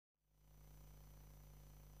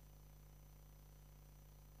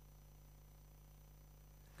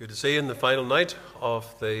Good to see you in the final night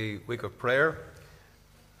of the week of prayer,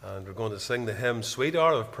 and we're going to sing the hymn Sweet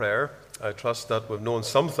Hour of Prayer. I trust that we've known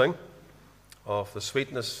something of the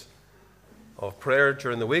sweetness of prayer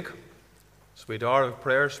during the week. Sweet hour of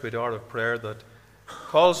prayer that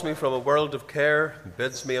calls me from a world of care, and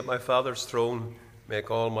bids me at my Father's throne make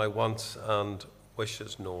all my wants and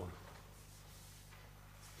wishes known.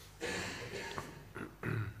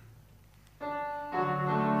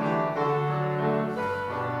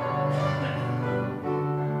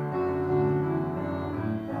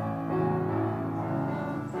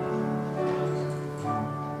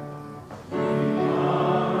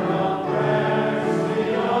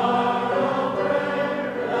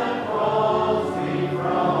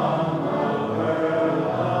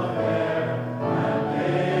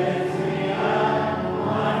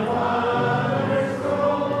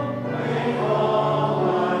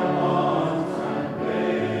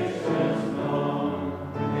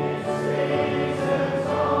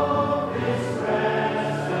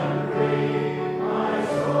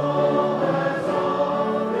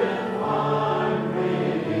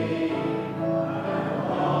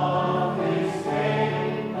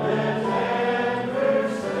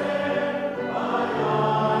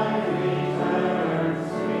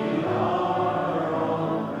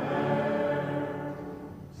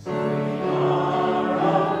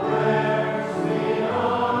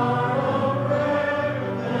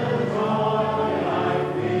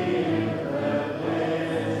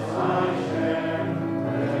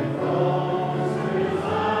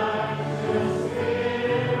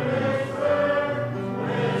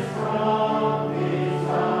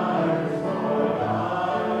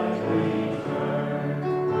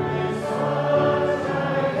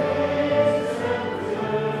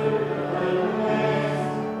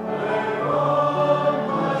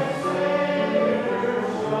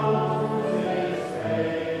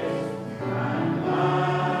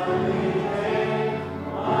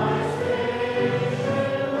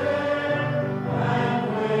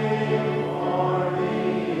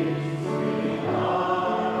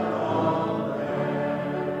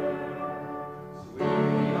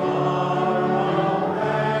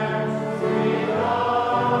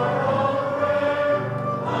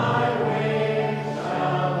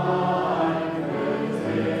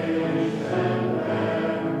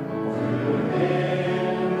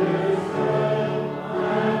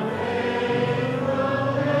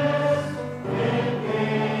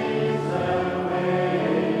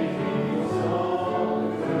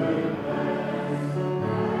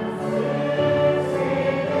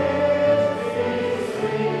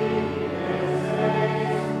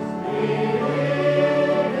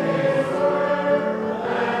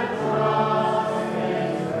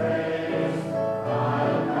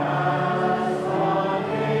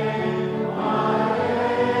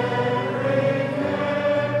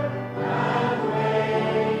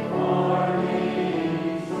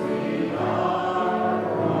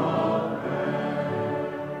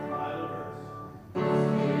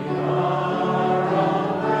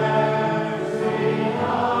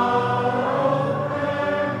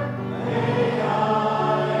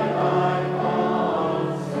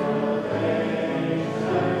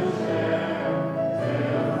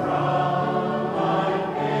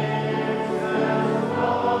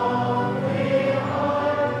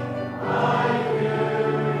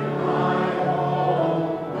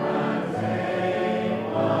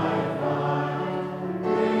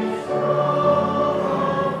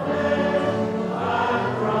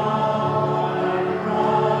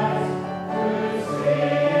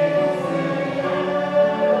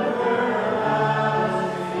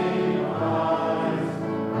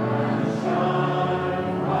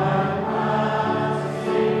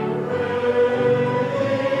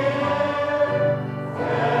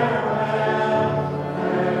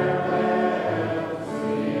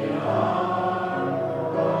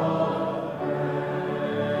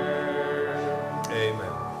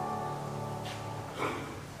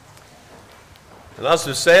 And as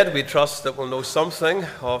we've said, we trust that we'll know something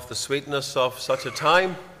of the sweetness of such a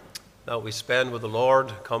time that we spend with the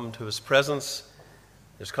Lord, come to his presence.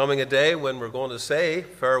 There's coming a day when we're going to say,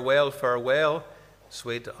 farewell, farewell,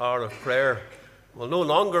 sweet hour of prayer. We'll no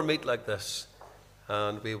longer meet like this,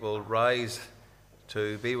 and we will rise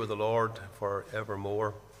to be with the Lord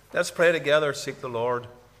forevermore. Let's pray together, seek the Lord.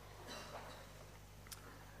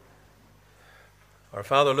 Our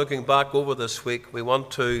Father, looking back over this week, we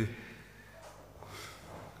want to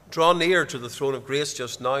draw near to the throne of grace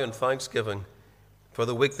just now in thanksgiving for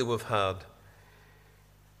the week that we've had.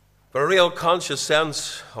 For a real conscious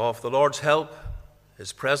sense of the Lord's help,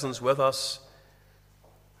 his presence with us,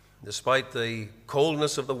 despite the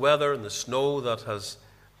coldness of the weather and the snow that has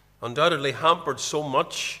undoubtedly hampered so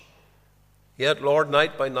much. Yet, Lord,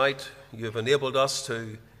 night by night, you have enabled us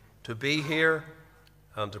to be here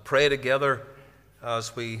and to pray together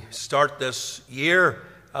as we start this year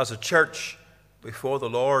as a church before the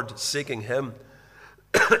Lord, seeking him.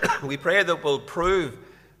 We pray that we'll prove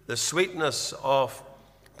the sweetness of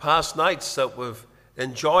past nights that we've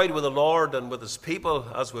enjoyed with the Lord and with his people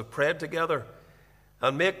as we've prayed together,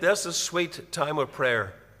 and make this a sweet time of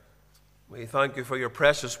prayer. We thank you for your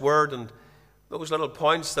precious word and those little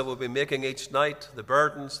points that we'll be making each night, the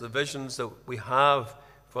burdens, the visions that we have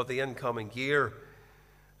for the incoming year.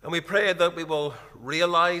 And we pray that we will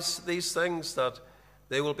realize these things, that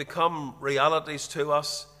they will become realities to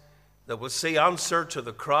us, that we'll see answer to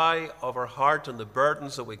the cry of our heart and the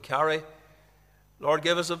burdens that we carry. Lord,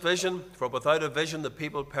 give us a vision, for without a vision the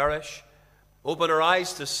people perish. Open our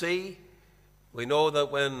eyes to see. We know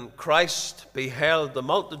that when Christ beheld the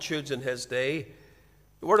multitudes in his day,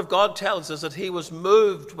 the Word of God tells us that he was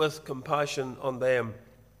moved with compassion on them.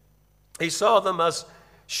 He saw them as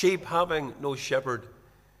sheep having no shepherd.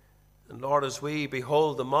 And Lord, as we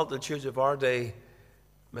behold the multitudes of our day,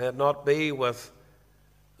 may it not be with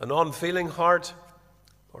an unfeeling heart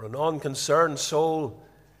or an unconcerned soul,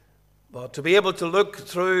 but to be able to look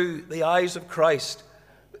through the eyes of Christ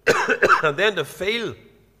and then to feel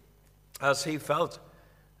as he felt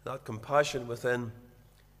that compassion within.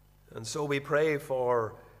 And so we pray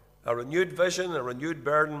for a renewed vision, a renewed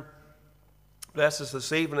burden. Bless us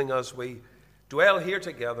this evening as we dwell here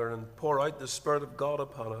together and pour out the Spirit of God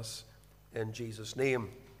upon us. In Jesus' name,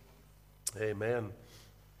 amen.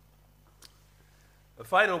 A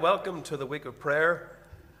final welcome to the week of prayer,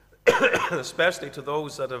 especially to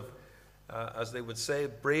those that have, as they would say,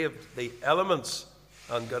 braved the elements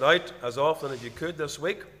and got out as often as you could this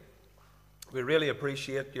week. We really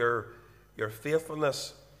appreciate your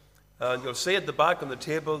faithfulness. And you'll see at the back on the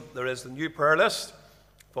table there is the new prayer list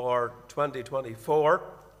for 2024.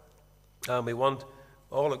 And we want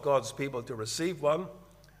all of God's people to receive one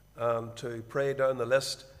and to pray down the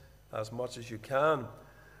list as much as you can.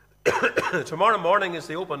 Tomorrow morning is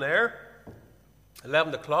the open air,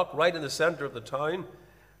 11 o'clock, right in the centre of the town.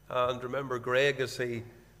 And remember Greg as he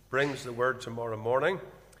brings the word tomorrow morning.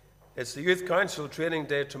 It's the Youth Council training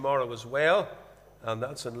day tomorrow as well, and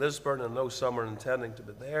that's in Lisburn. I know some are intending to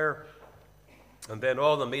be there. And then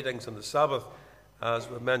all the meetings on the Sabbath, as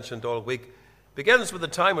we've mentioned all week, begins with the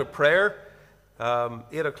time of prayer,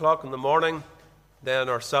 8 o'clock in the morning, then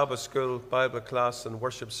our Sabbath school, Bible class and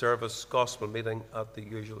worship service, gospel meeting at the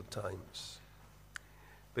usual times.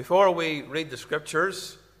 Before we read the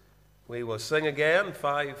scriptures, we will sing again,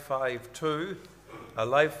 552, A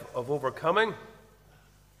Life of Overcoming.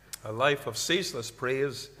 A life of ceaseless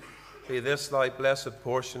praise, be this thy blessed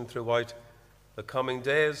portion throughout the coming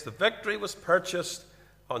days. The victory was purchased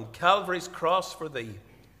on Calvary's cross for thee.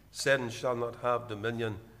 Sin shall not have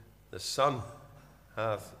dominion. The Son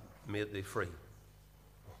hath made thee free.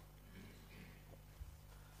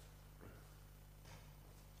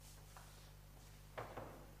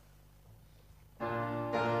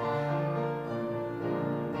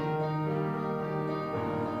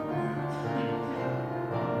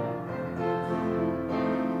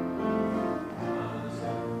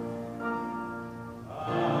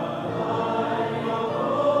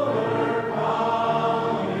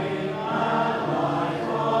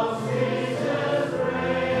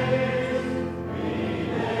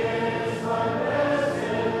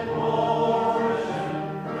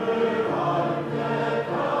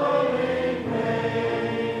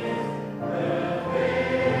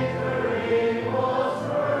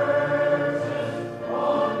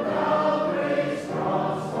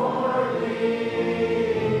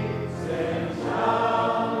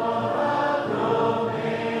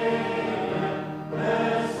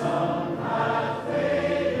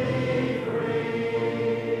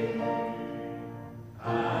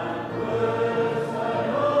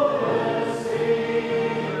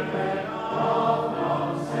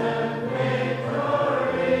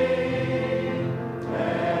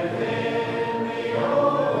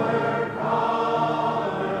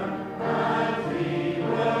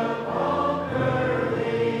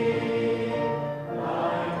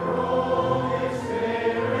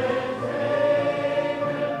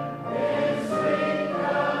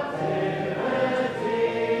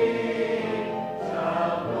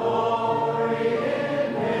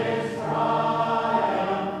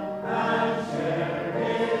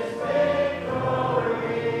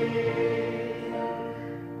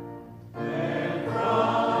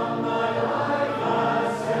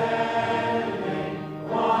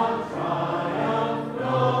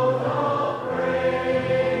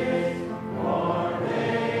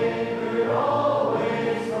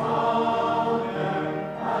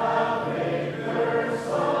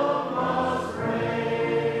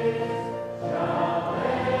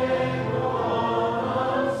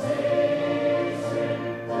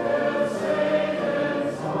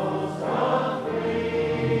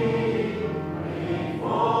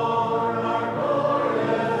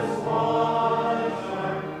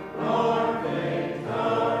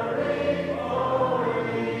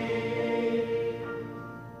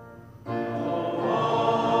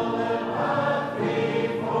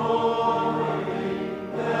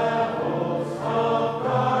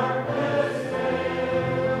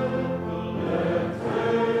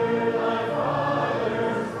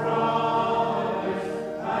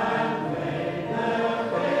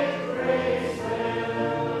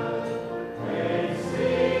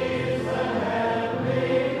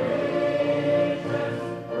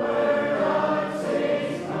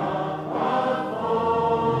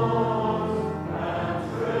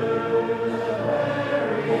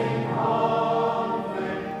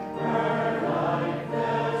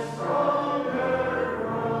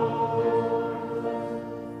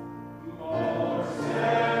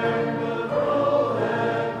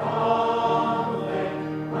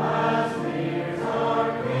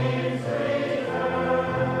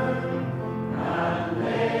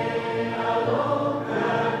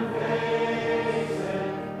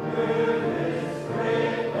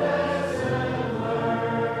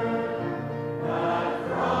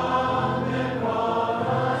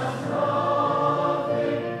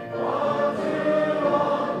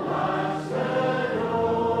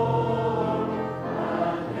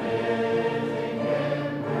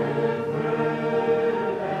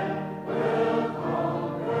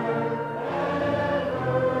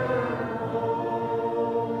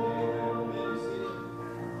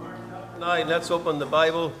 9. Let's open the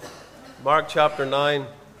Bible, Mark chapter 9.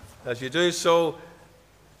 As you do so,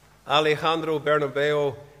 Alejandro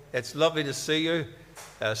Bernabeu, it's lovely to see you.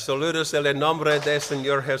 Saludos en el nombre del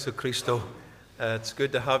Señor Jesucristo. It's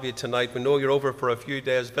good to have you tonight. We know you're over for a few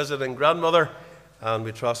days visiting grandmother, and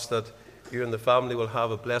we trust that you and the family will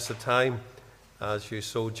have a blessed time as you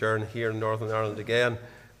sojourn here in Northern Ireland again.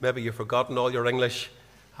 Maybe you've forgotten all your English,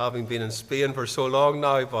 having been in Spain for so long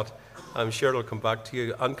now, but I'm sure it'll come back to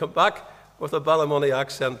you, and come back with a Ballymoney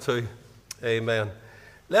accent too. Amen.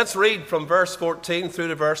 Let's read from verse 14 through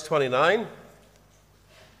to verse 29.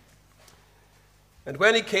 And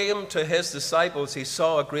when he came to his disciples, he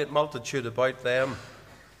saw a great multitude about them,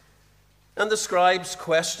 and the scribes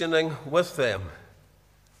questioning with them.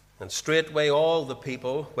 And straightway all the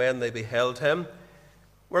people, when they beheld him,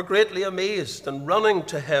 were greatly amazed, and running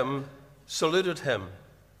to him, saluted him.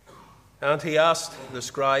 And he asked the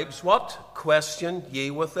scribes, What question ye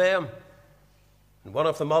with them? And one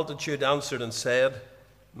of the multitude answered and said,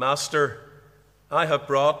 Master, I have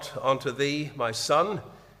brought unto thee my son,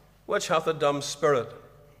 which hath a dumb spirit.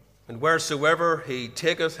 And wheresoever he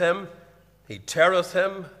taketh him, he teareth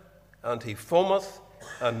him, and he foameth,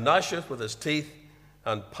 and gnasheth with his teeth,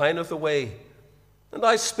 and pineth away. And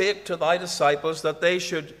I spake to thy disciples that they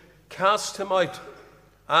should cast him out,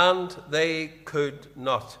 and they could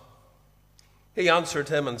not. He answered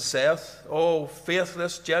him and saith, O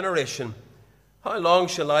faithless generation, how long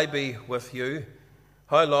shall I be with you?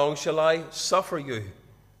 How long shall I suffer you?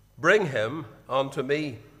 Bring him unto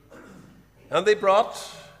me. And they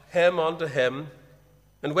brought him unto him,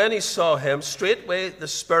 and when he saw him, straightway the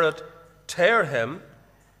spirit tare him,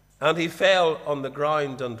 and he fell on the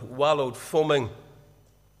ground and wallowed foaming.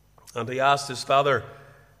 And he asked his father,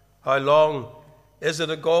 How long is it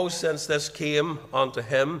ago since this came unto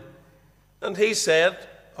him? And he said,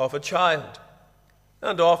 Of a child.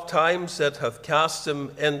 And oft times it hath cast him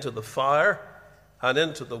into the fire and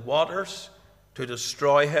into the waters to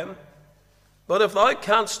destroy him. But if thou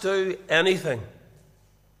canst do anything,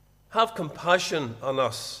 have compassion on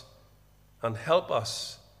us and help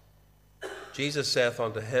us. Jesus saith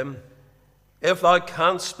unto him, If thou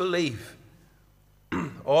canst believe,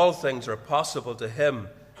 all things are possible to him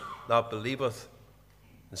that believeth.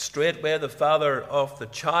 And straightway the father of the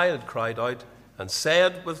child cried out and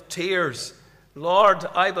said with tears, Lord,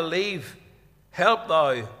 I believe, help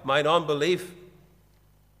thou mine unbelief.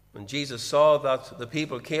 When Jesus saw that the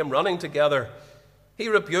people came running together, he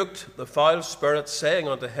rebuked the foul spirit, saying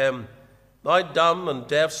unto him, Thou dumb and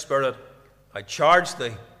deaf spirit, I charge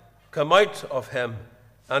thee, come out of him,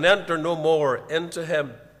 and enter no more into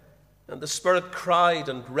him. And the spirit cried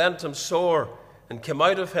and rent him sore, and came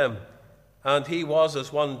out of him. And he was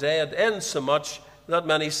as one dead, insomuch that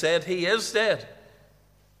many said, He is dead.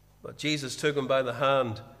 But Jesus took him by the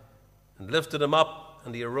hand, and lifted him up,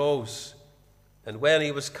 and he arose. And when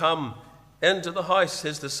he was come into the house,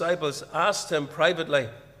 his disciples asked him privately,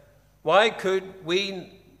 Why could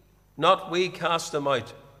we not cast him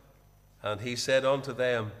out? And he said unto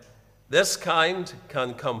them, This kind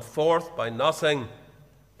can come forth by nothing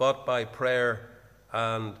but by prayer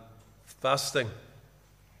and fasting.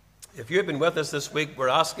 If you've been with us this week, we're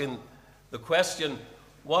asking the question,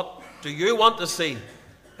 what do you want to see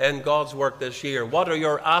in God's work this year? What are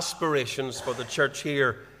your aspirations for the church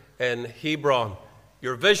here in Hebron?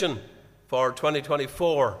 Your vision for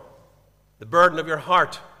 2024, the burden of your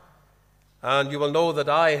heart. And you will know that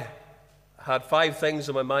I had 5 things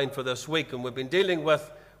in my mind for this week, and we've been dealing with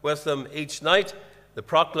them each night. The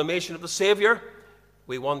proclamation of the Savior.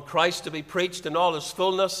 We want Christ to be preached in all his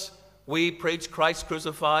fullness. We preach Christ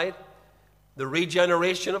crucified. The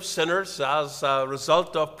regeneration of sinners as a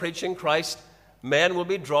result of preaching Christ. Men will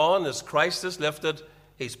be drawn as Christ is lifted.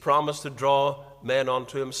 He's promised to draw men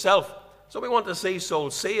unto himself. So we want to see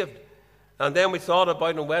souls saved. And then we thought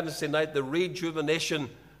about on Wednesday night the rejuvenation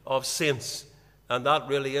of saints. And that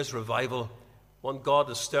really is revival. Want God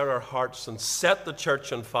to stir our hearts and set the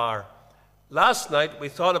church on fire. Last night we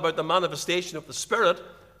thought about the manifestation of the Spirit.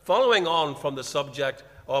 Following on from the subject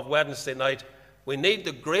of Wednesday night, we need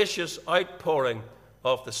the gracious outpouring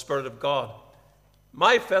of the Spirit of God.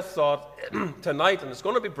 My 5th thought tonight, and it's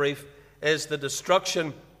going to be brief, is the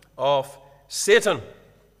destruction of Satan.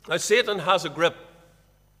 Now, Satan has a grip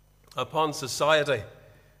upon society,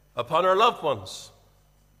 upon our loved ones,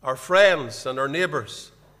 our friends, and our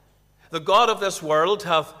neighbours. The God of this world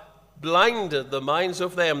hath blinded the minds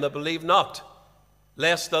of them that believe not,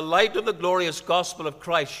 lest the light of the glorious gospel of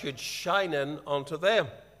Christ should shine in unto them.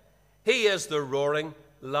 He is the roaring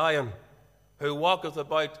lion, who walketh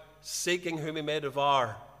about seeking whom he may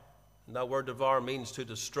devour. And that word devour means to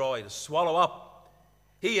destroy, to swallow up.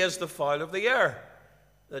 He is the fowl of the air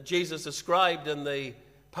that Jesus described in the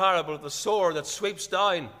parable of the sower that sweeps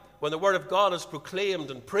down when the word of God is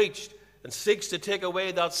proclaimed and preached and seeks to take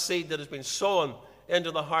away that seed that has been sown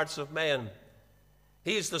into the hearts of men.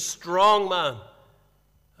 He's the strong man,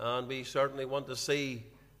 and we certainly want to see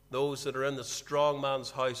those that are in the strong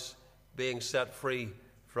man's house being set free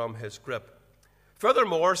from his grip.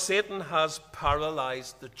 Furthermore, Satan has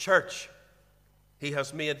paralyzed the church. He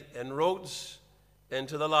has made inroads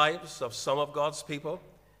into the lives of some of God's people.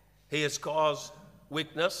 He has caused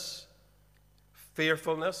weakness,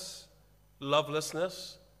 fearfulness,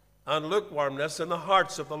 lovelessness, and lukewarmness in the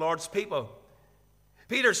hearts of the Lord's people.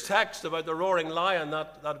 Peter's text about the roaring lion,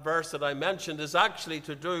 that verse that I mentioned, is actually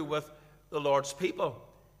to do with the Lord's people.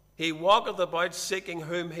 He walketh about seeking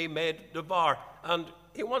whom he may devour, and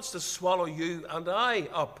he wants to swallow you and I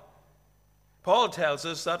up. Paul tells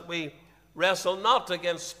us that we wrestle not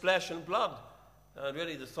against flesh and blood. And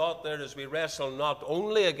really the thought there is we wrestle not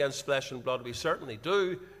only against flesh and blood, we certainly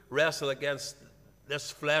do wrestle against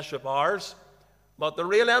this flesh of ours, but the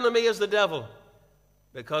real enemy is the devil,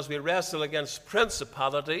 because we wrestle against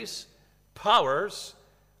principalities, powers,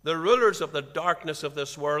 the rulers of the darkness of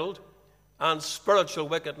this world, and spiritual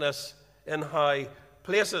wickedness in high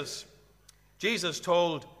places. Jesus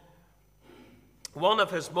told one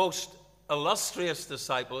of his most illustrious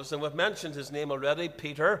disciples, and we've mentioned his name already,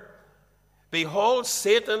 Peter, "Behold,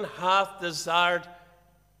 Satan hath desired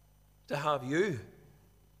to have you,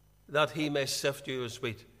 that he may sift you as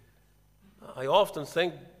wheat." I often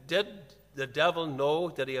think, did the devil know?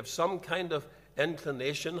 Did he have some kind of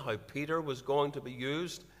inclination how Peter was going to be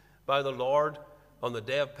used by the Lord on the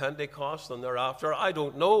day of Pentecost and thereafter? I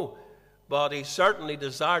don't know. But he certainly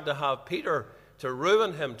desired to have Peter, to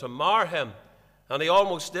ruin him, to mar him. And he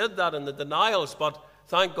almost did that in the denials, but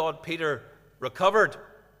thank God Peter recovered.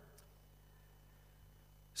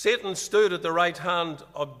 Satan stood at the right hand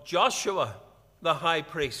of Joshua, the high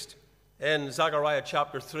priest, in Zechariah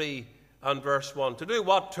chapter 3 and verse 1. To do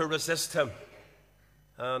what? To resist him.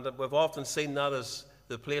 And we've often seen that as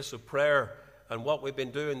the place of prayer. And what we've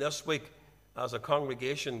been doing this week as a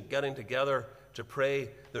congregation, getting together to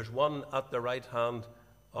pray, there's one at the right hand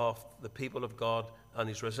of the people of God, and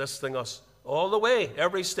he's resisting us all the way,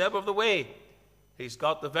 every step of the way. He's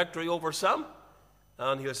got the victory over some,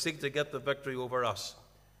 and he'll seek to get the victory over us.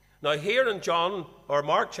 Now here in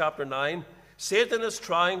Mark chapter 9, Satan is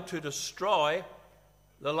trying to destroy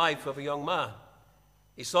the life of a young man.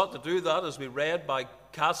 He sought to do that, as we read, by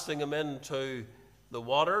casting him into the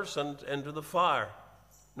waters and into the fire,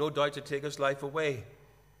 no doubt to take his life away.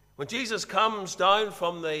 When Jesus comes down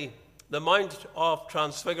from the Mount of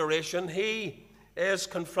Transfiguration, he is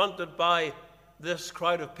confronted by this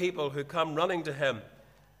crowd of people who come running to him.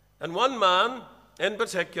 And one man in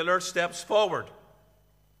particular steps forward.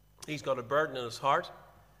 He's got a burden in his heart.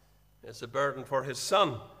 It's a burden for his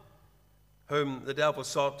son, whom the devil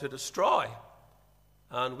sought to destroy.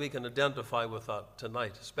 And we can identify with that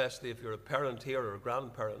tonight, especially if you're a parent here or a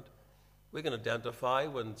grandparent. We can identify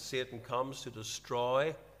when Satan comes to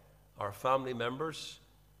destroy our family members,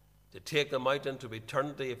 to take them out into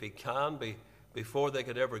eternity if he can, before they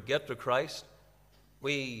could ever get to Christ.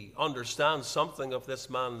 We understand something of this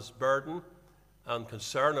man's burden and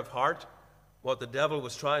concern of heart, what the devil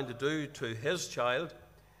was trying to do to his child.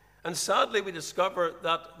 And sadly, we discover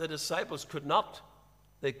that the disciples could not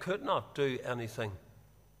do anything.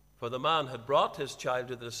 For the man had brought his child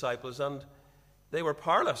to the disciples, and they were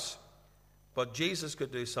powerless. But Jesus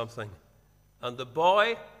could do something. And the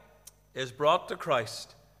boy is brought to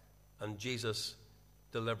Christ, and Jesus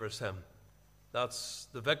delivers him. That's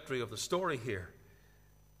the victory of the story here.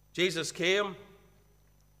 Jesus came,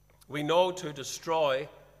 we know, to destroy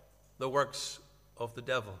the works of the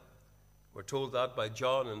devil. We're told that by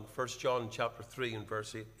John in 1 John chapter 3 and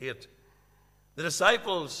verse 8. The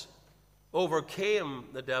disciples overcame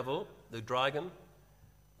the devil, the dragon,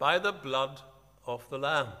 by the blood of the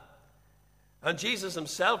Lamb. And Jesus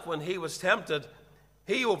himself, when he was tempted,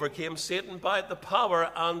 he overcame Satan by the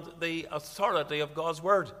power and the authority of God's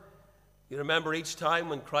word. You remember each time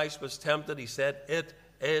when Christ was tempted, he said, "It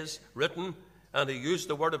is written," and he used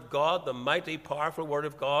the word of God, the mighty, powerful word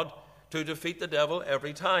of God, to defeat the devil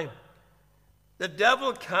every time. The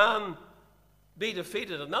devil can be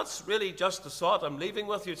defeated, and that's really just the thought I'm leaving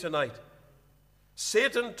with you tonight.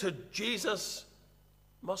 Satan to Jesus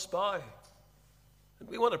must bow. And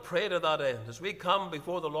we want to pray to that end. As we come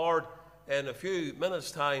before the Lord in a few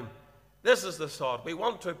minutes' time, this is the thought. We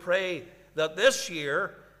want to pray that this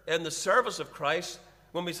year, in the service of Christ,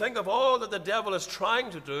 when we think of all that the devil is trying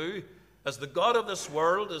to do, as the god of this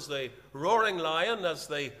world, as the roaring lion, as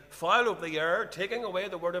the fowl of the air, taking away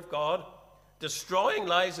the word of God, destroying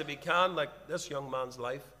lives if he can, like this young man's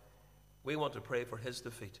life, we want to pray for his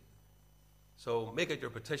defeat. So make it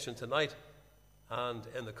your petition tonight and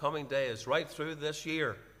in the coming days, right through this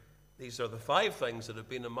year. These are the 5 things that have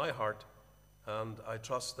been in my heart, and I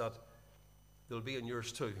trust that they'll be in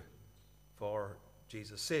yours too, for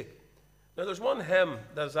Jesus' sake. Now, there's one hymn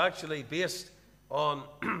that is actually based on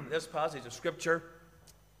this passage of Scripture,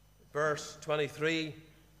 verse 23,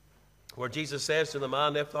 where Jesus says to the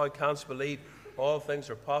man, "If thou canst believe, all things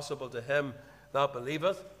are possible to him that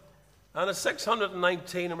believeth." And it's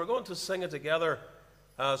 619, and we're going to sing it together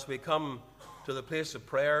as we come to the place of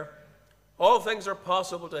prayer. All things are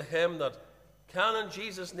possible to him that can in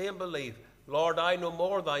Jesus' name believe. Lord, I no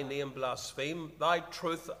more thy name blaspheme. Thy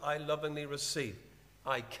truth I lovingly receive.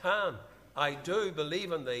 I can, I do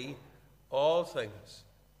believe in thee. All things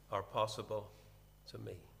are possible to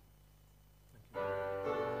me. Thank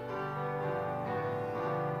you.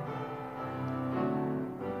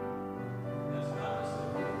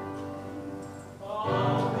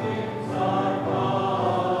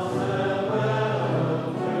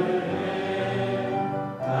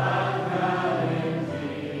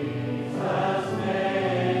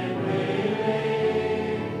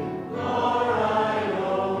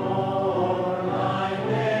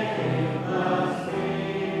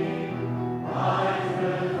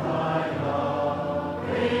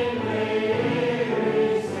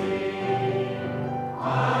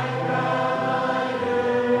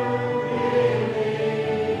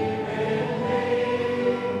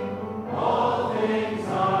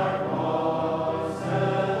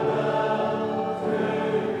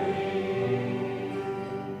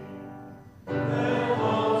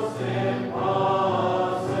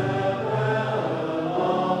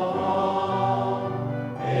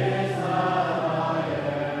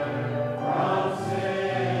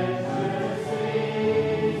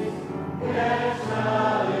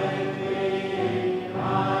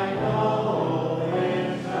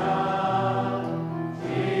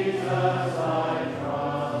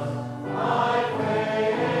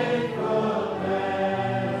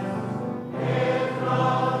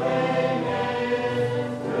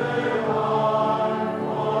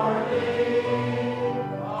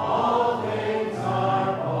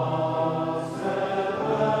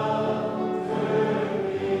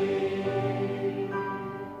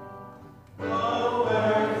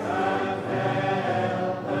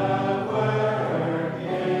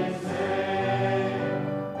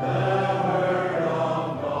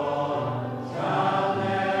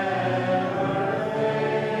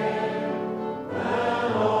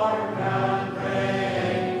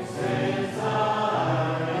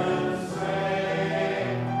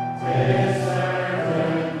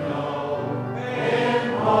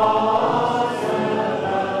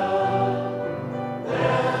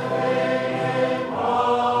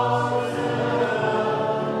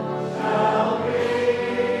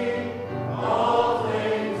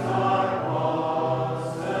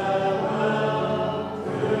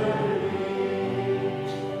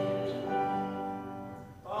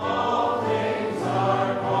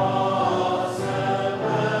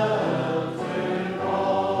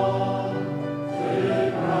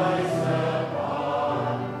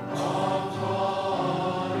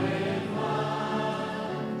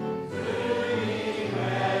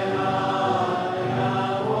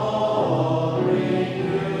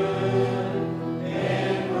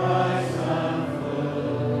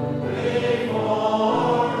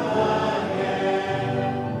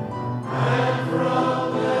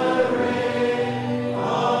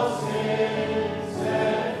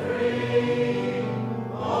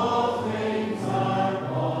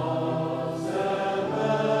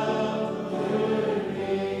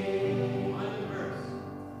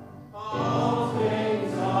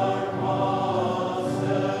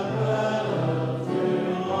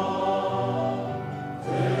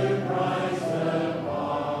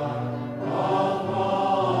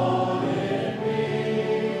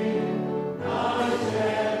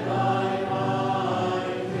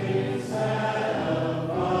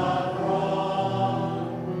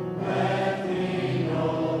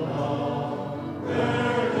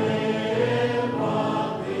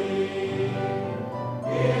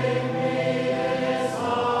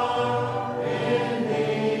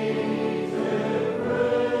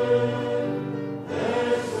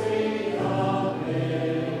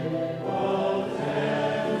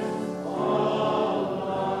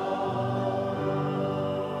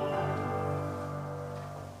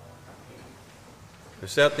 We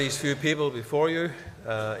set these few people before you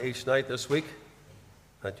each night this week,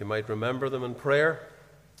 that you might remember them in prayer.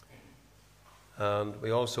 And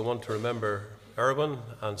we also want to remember Erwin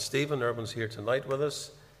and Stephen. Erwin's here tonight with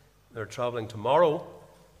us. They're travelling tomorrow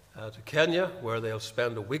to Kenya, where they'll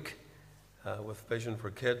spend a week with Vision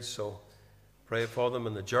for Kids. So pray for them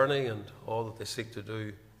in the journey and all that they seek to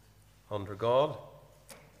do under God.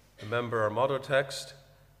 Remember our motto text,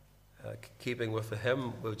 keeping with the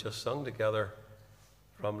hymn we've just sung together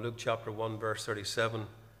from Luke chapter 1, verse 37,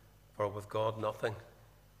 "For with God nothing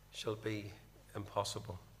shall be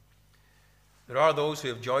impossible." There are those who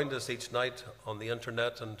have joined us each night on the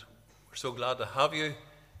internet, and we're so glad to have you,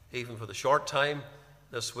 even for the short time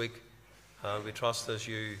this week. And we trust as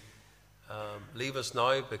you leave us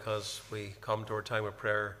now, because we come to our time of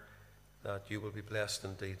prayer, that you will be blessed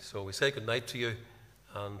indeed. So we say good night to you,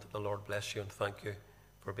 and the Lord bless you, and thank you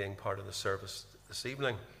for being part of the service this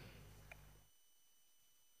evening.